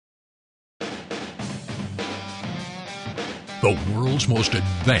the world's most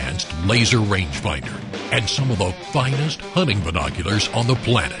advanced laser rangefinder, and some of the finest hunting binoculars on the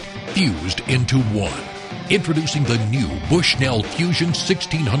planet, fused into one. Introducing the new Bushnell Fusion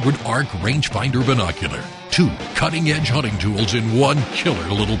 1600 ARC rangefinder binocular. 2 cutting-edge hunting tools in one killer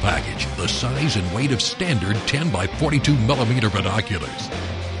little package, the size and weight of standard 10 by 42 millimeter binoculars.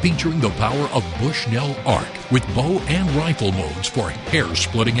 Featuring the power of Bushnell ARC with bow and rifle modes for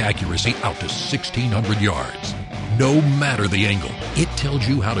hair-splitting accuracy out to 1,600 yards. No matter the angle, it tells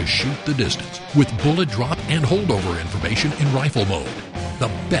you how to shoot the distance with bullet drop and holdover information in rifle mode. The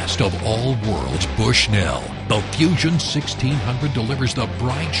best of all worlds Bushnell. The Fusion 1600 delivers the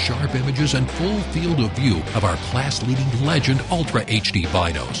bright, sharp images and full field of view of our class-leading Legend Ultra HD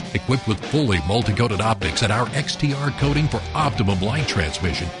binos, equipped with fully multi-coated optics and our XTR coating for optimum light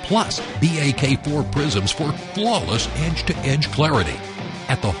transmission, plus BAK4 prisms for flawless edge-to-edge clarity.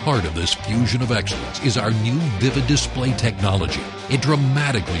 At the heart of this fusion of excellence is our new Vivid Display technology. It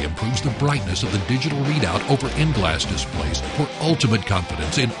dramatically improves the brightness of the digital readout over in-glass displays for ultimate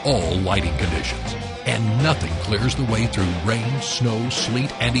confidence in all lighting conditions. And nothing clears the way through rain, snow,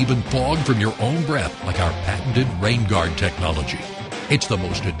 sleet, and even fog from your own breath like our patented Rain Guard technology. It's the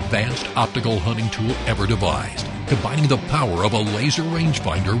most advanced optical hunting tool ever devised, combining the power of a laser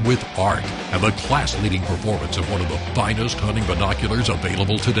rangefinder with ARC and the class-leading performance of one of the finest hunting binoculars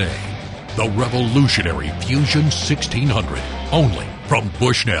available today. The revolutionary Fusion 1600, only from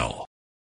Bushnell.